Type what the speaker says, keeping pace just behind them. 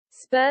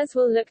Spurs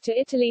will look to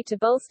Italy to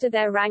bolster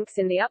their ranks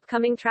in the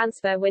upcoming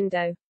transfer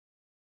window.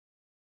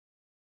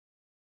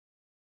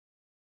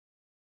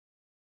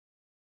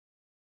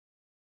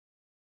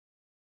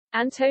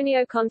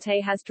 Antonio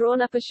Conte has drawn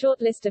up a short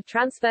list of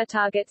transfer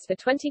targets for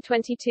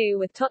 2022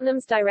 with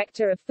Tottenham's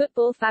director of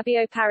football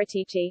Fabio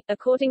Paratici,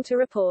 according to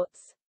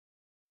reports.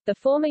 The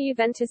former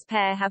Juventus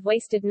pair have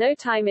wasted no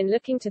time in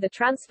looking to the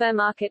transfer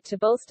market to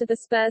bolster the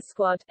Spurs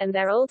squad, and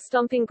their old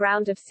stomping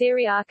ground of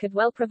Serie A could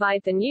well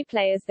provide the new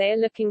players they are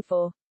looking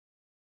for.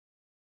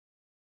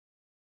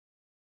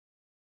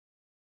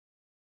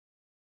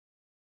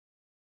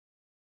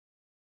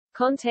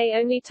 Conte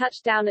only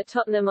touched down at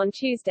Tottenham on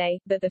Tuesday,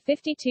 but the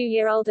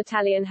 52-year-old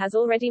Italian has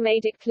already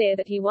made it clear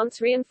that he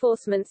wants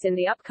reinforcements in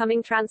the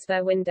upcoming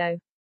transfer window.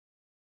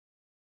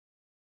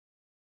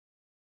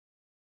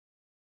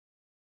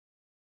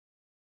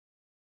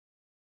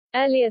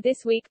 Earlier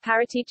this week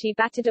Paratici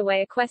batted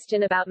away a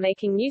question about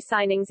making new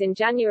signings in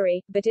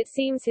January, but it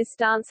seems his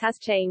stance has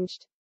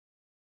changed.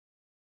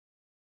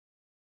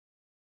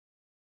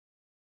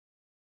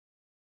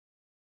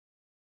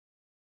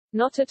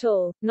 Not at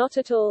all, not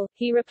at all,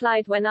 he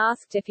replied when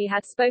asked if he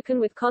had spoken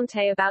with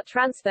Conte about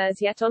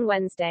transfers yet on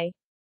Wednesday.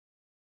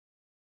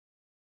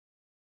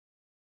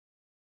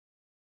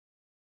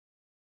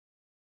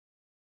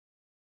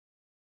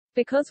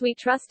 Because we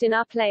trust in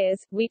our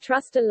players, we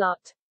trust a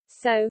lot.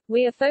 So,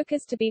 we are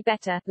focused to be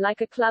better, like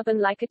a club and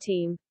like a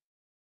team.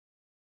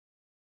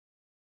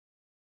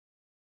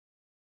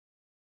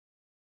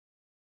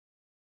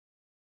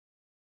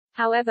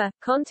 However,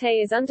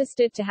 Conte is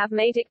understood to have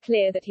made it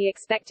clear that he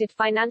expected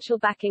financial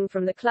backing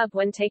from the club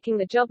when taking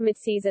the job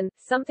mid-season,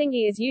 something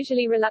he is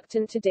usually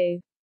reluctant to do.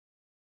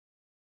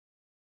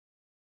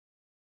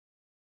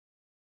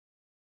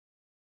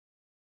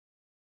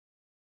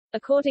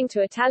 According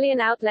to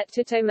Italian outlet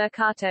Tutto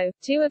Mercato,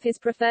 two of his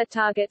preferred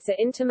targets are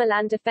Inter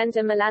Milan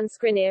defender Milan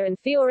Skriniar and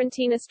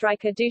Fiorentina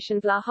striker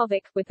Dusan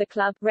Vlahovic, with the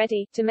club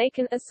ready to make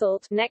an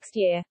assault next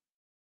year.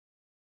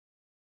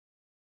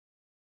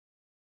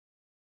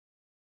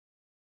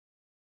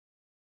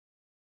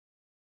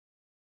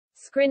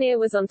 Skriniar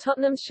was on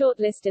Tottenham's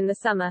shortlist in the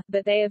summer,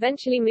 but they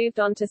eventually moved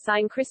on to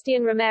sign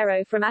Cristian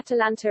Romero from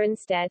Atalanta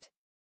instead.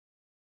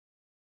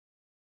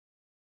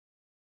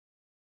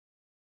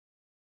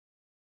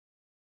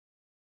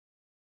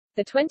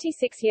 The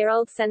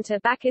 26-year-old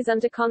centre-back is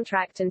under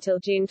contract until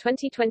June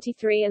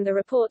 2023 and the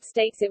report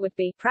states it would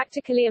be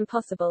practically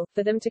impossible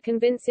for them to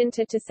convince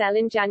Inter to sell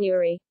in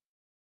January.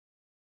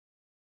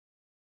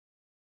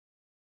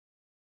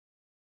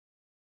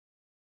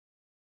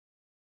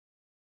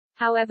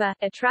 However,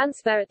 a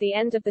transfer at the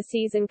end of the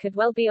season could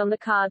well be on the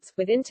cards,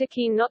 with Inter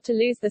keen not to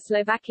lose the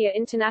Slovakia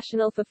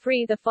international for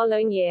free the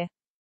following year.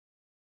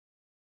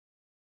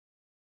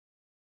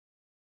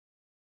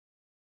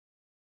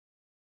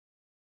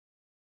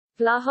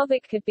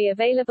 Vlahovic could be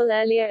available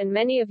earlier and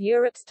many of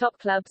Europe's top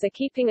clubs are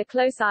keeping a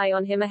close eye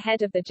on him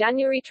ahead of the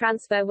January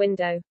transfer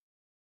window.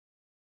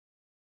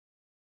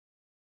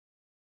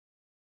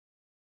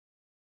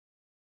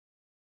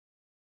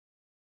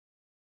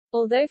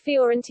 Although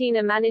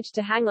Fiorentina managed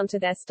to hang on to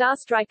their star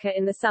striker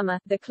in the summer,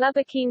 the club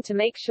are keen to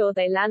make sure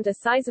they land a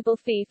sizable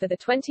fee for the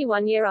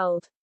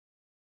 21-year-old.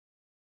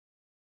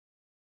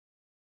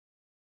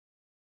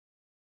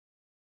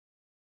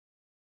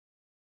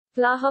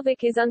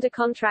 Vlahovic is under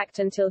contract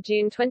until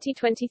June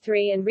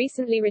 2023 and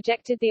recently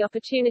rejected the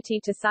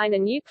opportunity to sign a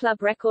new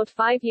club record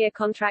 5-year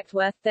contract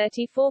worth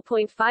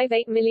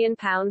 £34.58 million,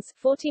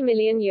 €40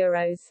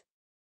 million.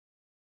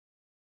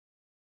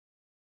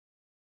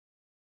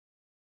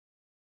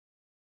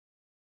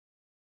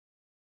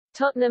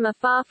 Tottenham are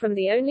far from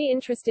the only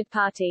interested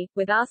party,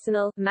 with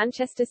Arsenal,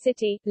 Manchester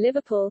City,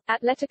 Liverpool,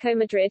 Atletico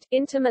Madrid,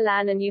 Inter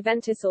Milan and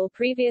Juventus all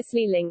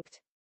previously linked.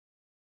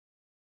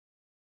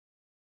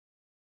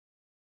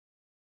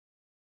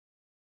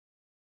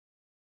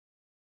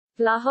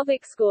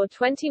 Vlahovic scored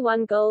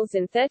 21 goals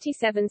in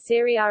 37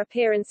 Serie A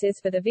appearances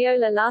for the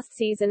Viola last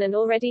season and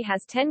already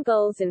has 10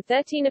 goals in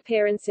 13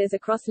 appearances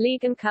across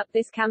League and Cup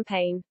this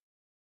campaign.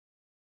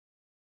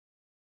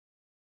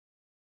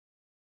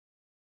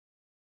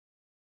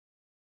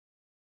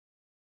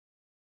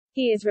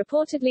 He is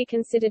reportedly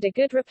considered a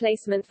good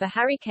replacement for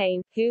Harry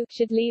Kane, who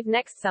should leave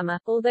next summer,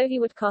 although he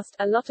would cost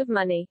a lot of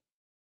money.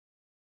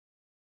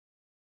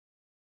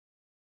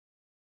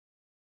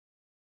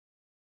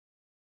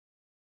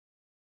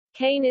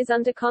 Kane is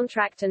under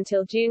contract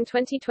until June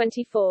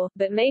 2024,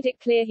 but made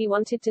it clear he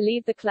wanted to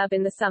leave the club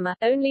in the summer,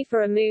 only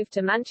for a move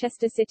to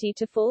Manchester City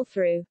to fall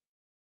through.